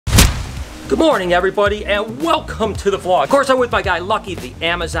Good morning, everybody, and welcome to the vlog. Of course, I'm with my guy Lucky, the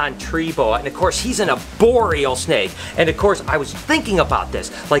Amazon tree boa, and of course, he's an arboreal snake. And of course, I was thinking about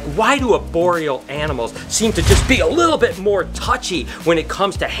this, like, why do arboreal animals seem to just be a little bit more touchy when it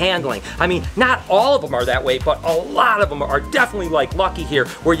comes to handling? I mean, not all of them are that way, but a lot of them are definitely like Lucky here,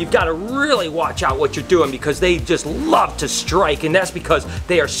 where you've got to really watch out what you're doing because they just love to strike, and that's because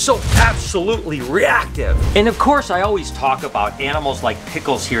they are so absolutely reactive. And of course, I always talk about animals like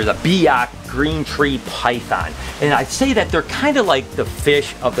Pickles here, the Biak green tree python, and I say that they're kind of like the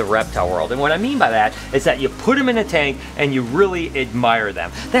fish of the reptile world. And what I mean by that is that you put them in a tank and you really admire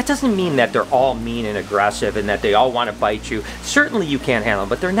them. That doesn't mean that they're all mean and aggressive and that they all want to bite you. Certainly you can't handle them,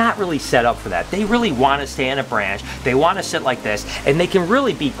 but they're not really set up for that. They really want to stay on a branch, they want to sit like this, and they can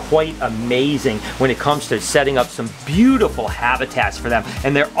really be quite amazing when it comes to setting up some beautiful habitats for them.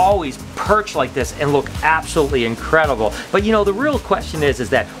 And they're always perched like this and look absolutely incredible. But you know, the real question is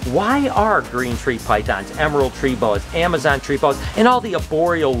that why are green tree pythons, emerald tree boas, Amazon tree boas, and all the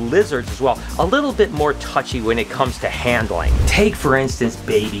arboreal lizards as well a little bit more touchy when it comes to handling? Take for instance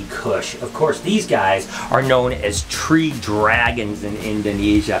baby kush. Of course, these guys are known as tree dragons in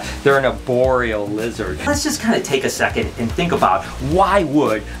Indonesia. They're an arboreal lizard. Let's just kind of take a second and think about why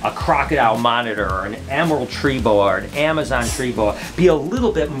would a crocodile monitor or an emerald tree boa or an Amazon tree boa be a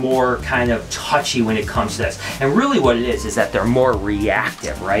little bit more kind of touchy when it comes to this? And really what it is that they're more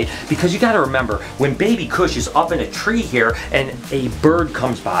reactive, right? Because you got to remember, when baby kush is up in a tree here and a bird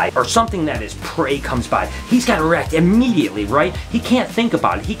comes by or something that is prey comes by, he's got to react immediately, right? He can't think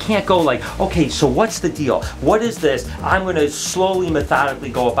about it. He can't go like, okay, so what's the deal? What is this? I'm going to slowly, methodically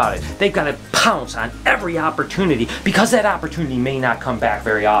go about it. They've got to pounce on every opportunity because that opportunity may not come back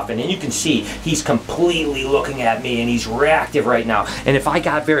very often. And you can see he's completely looking at me and he's reactive right now. And if I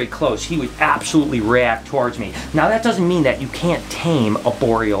got very close, he would absolutely react towards me. Now that doesn't mean that you can't tame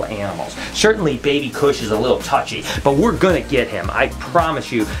arboreal animals. Certainly baby kush is a little touchy, but we're gonna get him. I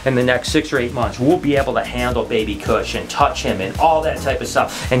promise you, in the next 6 or 8 months, we'll be able to handle baby kush and touch him and all that type of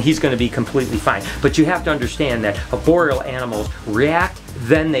stuff, and he's gonna be completely fine. But you have to understand that arboreal animals react,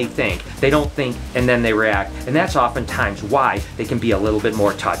 then they think. They don't think and then they react, and that's oftentimes why they can be a little bit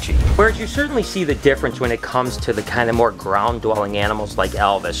more touchy. Whereas you certainly see the difference when it comes to the kind of more ground-dwelling animals like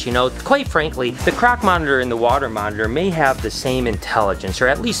Elvis. You know, quite frankly, the croc monitor and the water monitor may have the same intelligence, or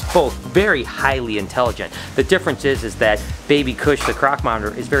at least both very highly intelligent. The difference is that baby kush, the croc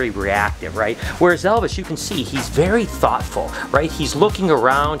monitor, is very reactive, right? Whereas Elvis, you can see he's very thoughtful, right? He's looking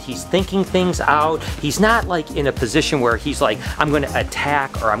around, he's thinking things out. He's not like in a position where he's like, I'm going to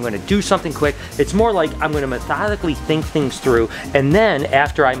attack or I'm going to do something quick. It's more like I'm going to methodically think things through, and then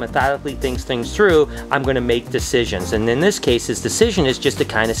after I methodically think things through, I'm going to make decisions. And in this case, his decision is just to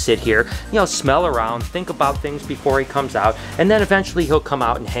kind of sit here, you know, smell around, think about things before he comes out, and then eventually he'll come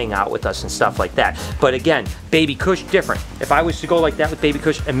out and hang out with us and stuff like that. But again, baby kush, different. If I was to go like that with baby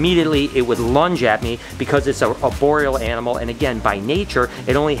kush, immediately it would lunge at me because it's a arboreal animal, and again, by nature,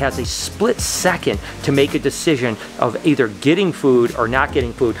 it only has a split second to make a decision of either getting food or not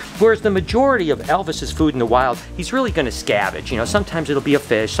getting food. Whereas the majority of Elvis's food in the wild, he's really going to scavenge. You know, sometimes it'll be a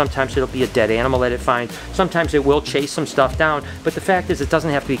fish, sometimes it'll be a dead animal that it finds, sometimes it will chase some stuff down, but the fact is it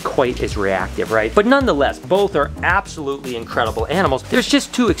doesn't have to be quite as reactive, right? But nonetheless, both are absolutely incredible animals. There's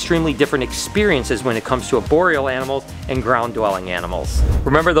just two extremely different experiences when it comes to arboreal animals and ground-dwelling animals.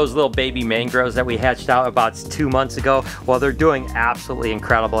 Remember those little baby mangroves that we hatched out about 2 months ago? Well, they're doing absolutely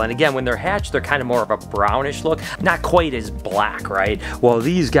incredible. And again, when they're hatched, they're kind of more of a brownish look, not quite as black, right? Well,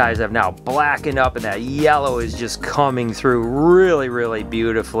 these guys have now blackened up and that yellow is just coming through really, really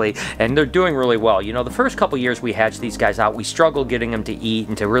beautifully, and they're doing really well. You know, the first couple years we hatched these guys out, we struggled getting them to eat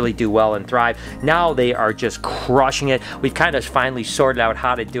and to really do well and thrive. Now they are just crushing it. We've kind of finally sorted out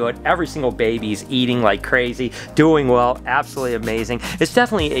how to do it. Every single baby's eating like crazy, doing well, absolutely amazing. It's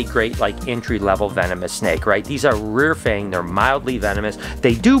definitely a great like entry-level venomous snake, right? These are rear-fanged, they're mildly venomous.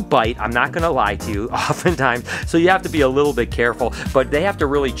 They do bite, I'm not gonna lie to you, oftentimes, so you have to be a little bit careful, but they have to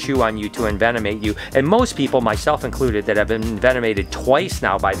really chew on you to envenomate you. And most people, myself included, that have been envenomated twice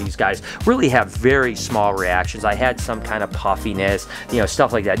now by these guys really have very small reactions. I had some kind of puffiness, you know,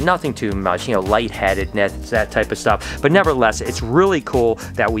 stuff like that. Nothing too much, you know, lightheadedness, that type of stuff. But nevertheless, it's really cool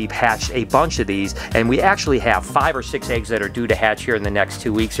that we've hatched a bunch of these, and we actually have 5 or 6 eggs that are due to hatch here in the next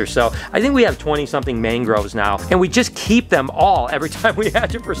 2 weeks or so. I think we have 20-something mangroves now, and we just keep them all every time we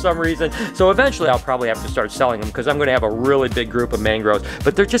hatch them for some reason. So eventually I'll probably have to start selling them because I'm going to have a really big group of mangroves,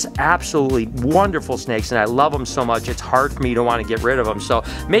 but they're just absolutely wonderful snakes, and I love them so much. It's hard for me to want to get rid of them. So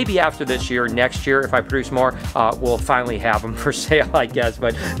maybe after this year, next year, if I produce more, we'll finally have them for sale, I guess.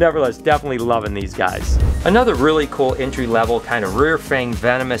 But nevertheless, definitely loving these guys. Another really cool entry-level kind of rear-fanged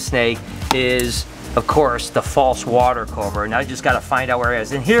venomous snake is, of course, the false water cobra. And I just got to find out where it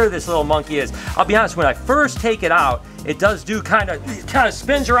is. And here this little monkey is. I'll be honest, when I first take it out, it does do kind of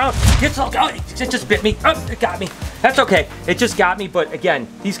spins around, gets all, oh, it just bit me. Oh, it got me. That's okay. It just got me. But again,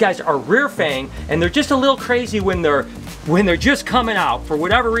 these guys are rear fang, and they're just a little crazy when they're just coming out. For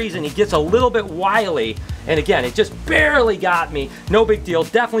whatever reason, he gets a little bit wily. And again, it just barely got me. No big deal.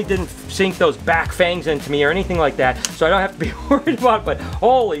 Definitely didn't sink those back fangs into me or anything like that. So I don't have to be worried about it. But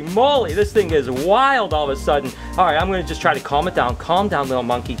holy moly, this thing is wild all of a sudden. All right, I'm going to just try to calm it down. Calm down, little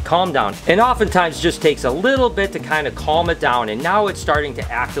monkey. Calm down. And oftentimes it just takes a little bit to kind of calm it down. And now it's starting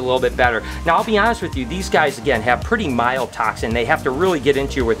to act a little bit better. Now, I'll be honest with you. These guys, again, have pretty mild toxin. They have to really get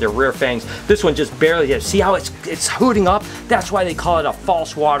into you with their rear fangs. This one just barely did. See how it's hooting up? That's why they call it a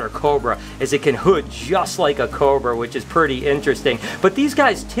false water cobra, is it can hood just like a cobra, which is pretty interesting. But these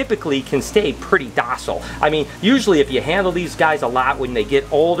guys typically can stay pretty docile. I mean, usually if you handle these guys a lot when they get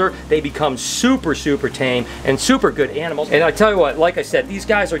older, they become super, super tame and super good animals. And I tell you what, like I said, these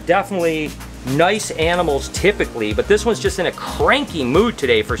guys are definitely nice animals typically, but this one's just in a cranky mood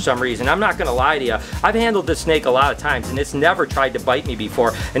today for some reason. I'm not gonna lie to you. I've handled this snake a lot of times and it's never tried to bite me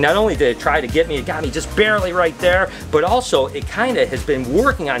before. And not only did it try to get me, it got me just barely right there, but also it kind of has been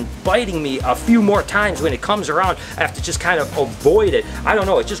working on biting me a few more times when it comes around. I have to just kind of avoid it. I don't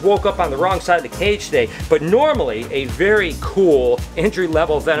know, it just woke up on the wrong side of the cage today. But normally a very cool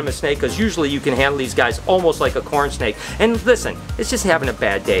entry-level venomous snake, because usually you can handle these guys almost like a corn snake. And listen, it's just having a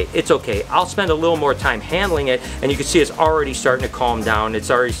bad day. It's okay. I'll spend a little more time handling it, and you can see it's already starting to calm down. It's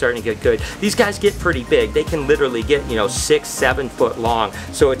already starting to get good. These guys get pretty big. They can literally get, you know, 6-7 foot long.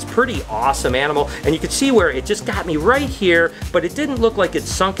 So it's pretty awesome animal. And you can see where it just got me right here, but it didn't look like it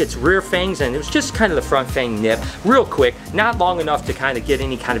sunk its rear fangs in. It was just kind of the front fang nip, real quick, not long enough to kind of get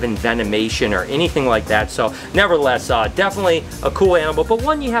any kind of envenomation or anything like that. So nevertheless, definitely a cool animal, but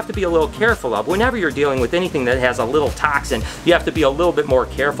one you have to be a little careful of. Whenever you're dealing with anything that has a little toxin, you have to be a little bit more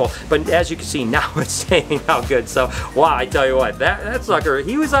careful. But as you can see, now it's staying out good. So wow, I tell you what, that sucker,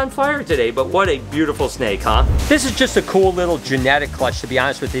 he was on fire today. But what a beautiful snake, huh? This is just a cool little genetic clutch, to be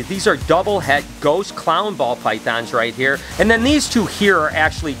honest with you. These are double het ghost clown ball pythons right here, and then these two here are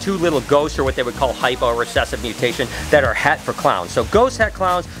actually two little ghosts, or what they would call hypo-recessive mutation, that are het for clowns. So ghost het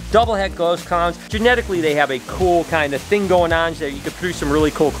clowns, double het ghost clowns. Genetically, they have a cool kind of thing going on, so you could produce some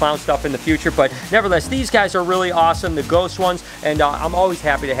really cool clown stuff in the future. But nevertheless, these guys are really awesome, the ghost ones, and I'm always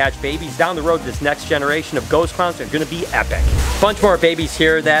happy to hatch babies. Down the road, this next generation of ghost clowns are going to be epic. Bunch more babies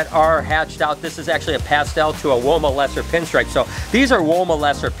here that are hatched out. This is actually a pastel to a Woma lesser pinstripe. So these are Woma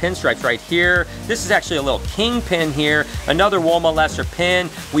lesser pinstripes right here. This is actually a little kingpin here, another Woma lesser pin.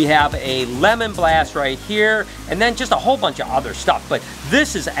 We have a lemon blast right here, and then just a whole bunch of other stuff. But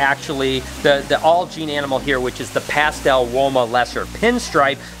this is actually the all gene animal here, which is the pastel Woma lesser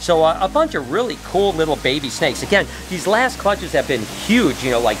pinstripe. So a bunch of really cool little baby snakes. Again, these last clutches have been huge,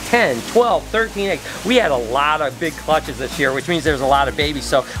 you know, like 10, 12, 13 eggs. We had a lot of big clutches this year, which means there's a lot of babies.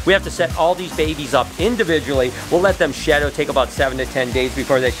 So we have to set all these babies up individually. We'll let them shed. It'll take about 7 to 10 days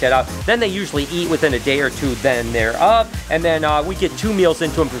before they shed out. Then they usually eat within a day or two then thereof. And then we get 2 meals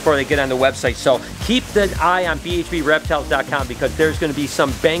into them before they get on the website. So keep the eye on bhbreptiles.com, because there's going to be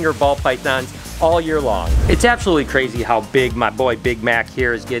some banger ball pythons all year long. It's absolutely crazy how big my boy Big Mac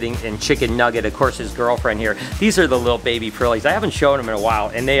here is getting, and Chicken Nugget, of course, his girlfriend here. These are the little baby frillies. I haven't shown them in a while,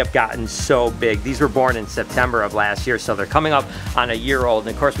 and they have gotten so big. These were born in September of last year, so they're coming up on a year old.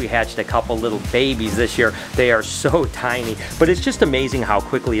 And of course, we hatched a couple little babies this year. They are so tiny, but it's just amazing how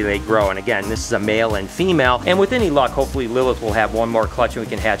quickly they grow. And again, this is a male and female, and with any luck, hopefully Lilith will have one more clutch and we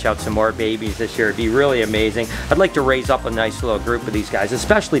can hatch out some more babies this year. It'd be really amazing. I'd like to raise up a nice little group of these guys,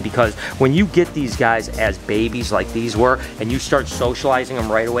 especially because when you get these guys as babies like these were, and you start socializing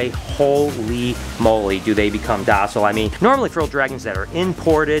them right away, holy moly, do they become docile. I mean, normally frilled dragons that are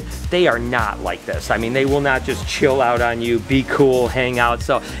imported, they are not like this. I mean, they will not just chill out on you, be cool, hang out.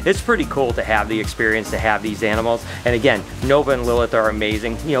 So it's pretty cool to have the experience to have these animals. And again, Nova and Lilith are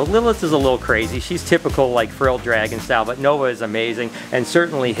amazing. You know, Lilith is a little crazy. She's typical like frilled dragon style, but Nova is amazing, and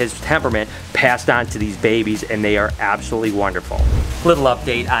certainly his temperament passed on to these babies, and they are absolutely wonderful. Little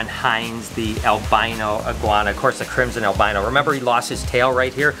update on Heinz, the albino iguana, of course the crimson albino. Remember he lost his tail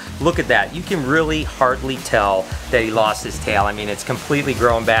right here? Look at that. You can really hardly tell that he lost his tail. I mean, it's completely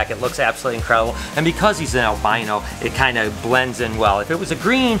grown back. It looks absolutely incredible. And because he's an albino, it kind of blends in well. If it was a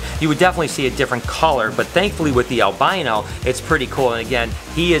green, you would definitely see a different color, but thankfully with the albino, it's pretty cool. And again,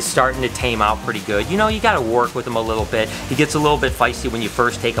 he is starting to tame out pretty good. You know, you got to work with him a little bit. He gets a little bit feisty when you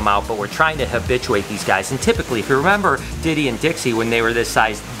first take him out, but we're trying to habituate these guys. And typically, if you remember Diddy and Dixie when they were this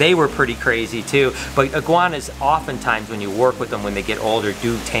size, they were pretty crazy too. But iguanas, oftentimes when you work with them when they get older,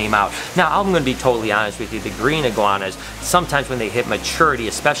 do tame out. Now, I'm going to be totally honest with you. The green iguanas, sometimes when they hit maturity,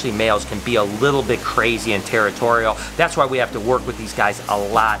 especially males, can be a little bit crazy and territorial. That's why we have to work with these guys a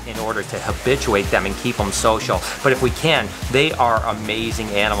lot in order to habituate them and keep them social. But if we can, they are amazing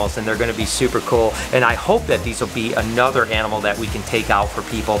animals and they're going to be super cool. And I hope that these will be another animal that we can take out for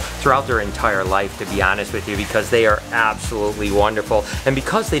people throughout their entire life, to be honest with you, because they are absolutely wonderful. And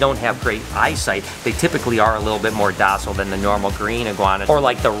because they don't have great eyesight, they typically are a little bit more docile than the normal green iguanas, or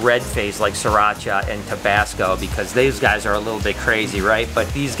like the red face like Sriracha and Tabasco, because those guys are a little bit crazy, right?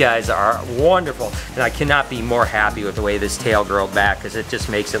 But these guys are wonderful, and I cannot be more happy with the way this tail grew back, because it just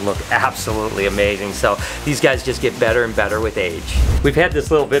makes it look absolutely amazing. So these guys just get better and better with age. We've had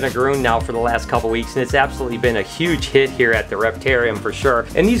this little vinegaroon now for the last couple weeks, and it's absolutely been a huge hit here at the Reptarium for sure.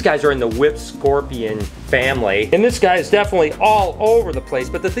 And these guys are in the whip scorpion family, and this guy is definitely all over the place.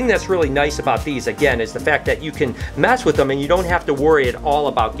 But the thing that's really nice about these, again, is the fact that you can mess with them and you don't have to worry at all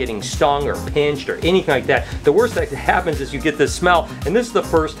about getting stung or pinched or anything like that. The worst that happens is you get this smell, and this is the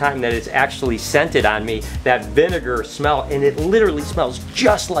first time that it's actually scented on me, that vinegar smell, and it literally smells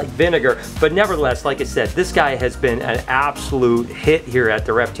just like vinegar. But nevertheless, like I said, this guy has been an absolute hit here at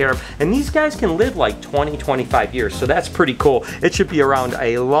the Reptarium, and these guys can live like 20-25 years, so that's pretty cool. It should be around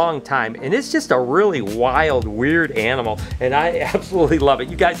a long time, and it's just a really wild, weird animal, and I absolutely love it.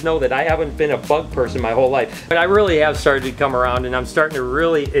 You guys know that I haven't been a bug person my whole life, but I really have started to come around, and I'm starting to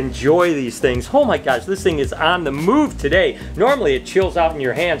really enjoy these things. Oh my gosh, this thing is on the move today. Normally it chills out in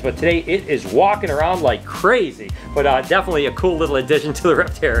your hands, but today it is walking around like crazy. But definitely a cool little addition to the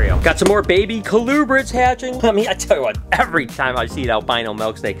Reptarium. Got some more baby colubrids hatching. I mean, I tell you what, every time I see an albino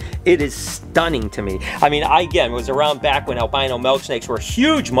milk snake, it is stunning to me. I mean, I, again, was around back when albino milk snakes were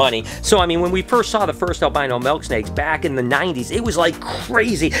huge money. So, I mean, when we first saw the first albino milk snakes back in the 90s, it was like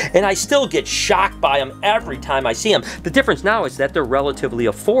crazy. And I still get shocked by them every time I see them. The difference now is that they're relatively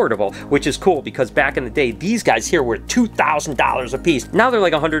affordable, which is cool, because back in the day, these guys here were $2,000 a piece. Now they're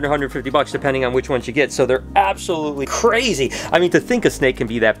like 100 or 150 bucks depending on which ones you get. So they're absolutely crazy. I mean, to think a snake can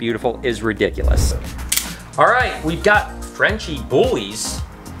be that beautiful is ridiculous. All right, we've got Frenchie bullies.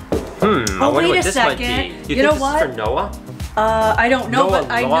 I wonder what this might be. Do you think this is for Noah? I don't know, Noah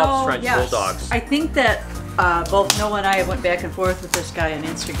but I loves know. French bulldogs. I think that both Noah and I went back and forth with this guy on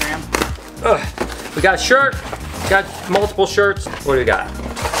Instagram. We got a shirt. Got multiple shirts. What do we got?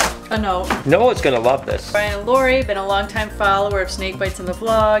 A note. Noah's gonna love this. Brian and Lori, been a long-time follower of Snake Bites in the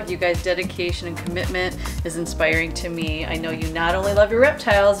vlog. You guys' dedication and commitment is inspiring to me. I know you not only love your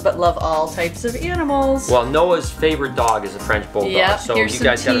reptiles, but love all types of animals. Well, Noah's favorite dog is a French bulldog. Yep, so here's you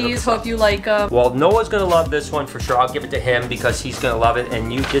guys some gotta teas. Hope you like them. Well, Noah's gonna love this one for sure. I'll give it to him because he's gonna love it,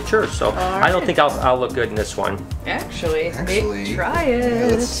 and you get yours. So I don't think I'll look good in this one. Actually, try it. Yeah,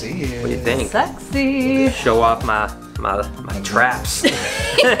 let's see it. What do you think? Sexy. Show off my traps.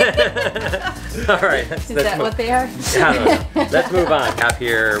 All right. Is that what they are? I don't know. Let's move on. Up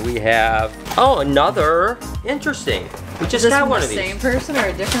here we have, another interesting. We just got one of these. Is this from the same person or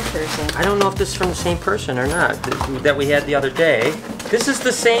a different person? I don't know if this is from the same person or not that we had the other day. This is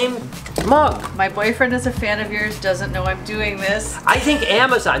the same mug. My boyfriend is a fan of yours, doesn't know I'm doing this. I think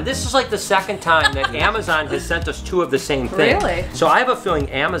Amazon, this is like the second time that Amazon has sent us two of the same thing. Really? So I have a feeling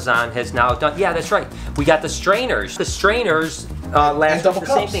Amazon has now done, yeah, that's right. We got the strainers. The strainers last up the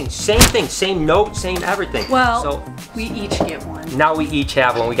same thing. Same thing, same note, same everything. Well, so we each get one. now we each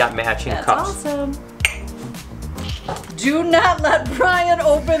have one. We got matching That's cups. awesome. Do not let Brian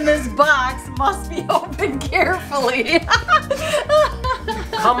open this box. Must be opened carefully.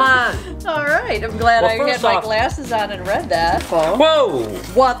 Come on. All right. I'm glad I had my glasses on and read that. Whoa.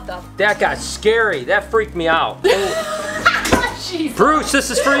 What the? That got scary. That freaked me out. Jesus. Bruce, this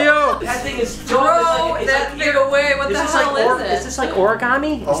is for you. That thing is dope. Throw that thing away. What the hell is it? Is this like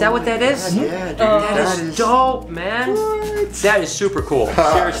origami? Is that what that is? Yeah, dude. That is dope, man. What? That is super cool.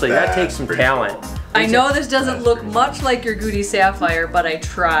 Seriously, that takes some talent. I know this doesn't look much like your Goody Sapphire, but I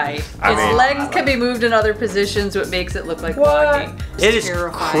tried. Its legs can be moved in other positions, so it makes it look like walking. It is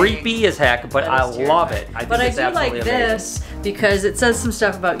creepy as heck, but I love it. I do like this because it says some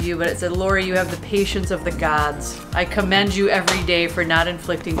stuff about you, but it said, Lori, you have the patience of the gods. I commend you every day for not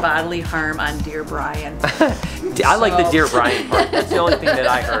inflicting bodily harm on dear Brian. I like the dear Brian part. That's the only thing that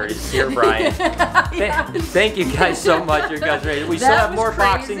I heard is dear Brian. Thank you guys so much. You guys ready? We still have more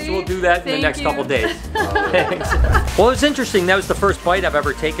boxings. We'll do that in the next couple days. Thanks. Well, it was interesting. That was the first bite I've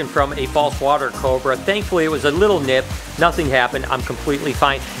ever taken from a false water cobra. Thankfully, it was a little nip. Nothing happened. I'm completely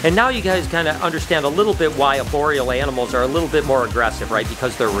fine. And now you guys kind of understand a little bit why arboreal animals are a little bit more aggressive, right?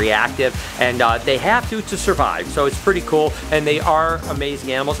 Because they're reactive and they have to survive. So it's pretty cool. And they are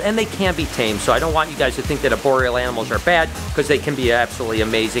amazing animals and they can be tamed. So I don't want you guys to think that arboreal animals are bad because they can be absolutely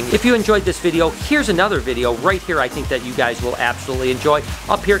amazing. If you enjoyed this video, here's another video right here I think that you guys will absolutely enjoy.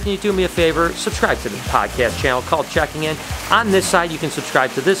 Up here, can you do me a favor? Subscribe to the podcast channel called Checking In. On this side, you can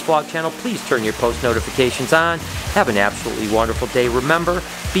subscribe to this vlog channel. Please turn your post notifications on. Have an absolutely wonderful day. Remember,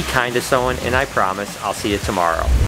 be kind to someone, and I promise I'll see you tomorrow.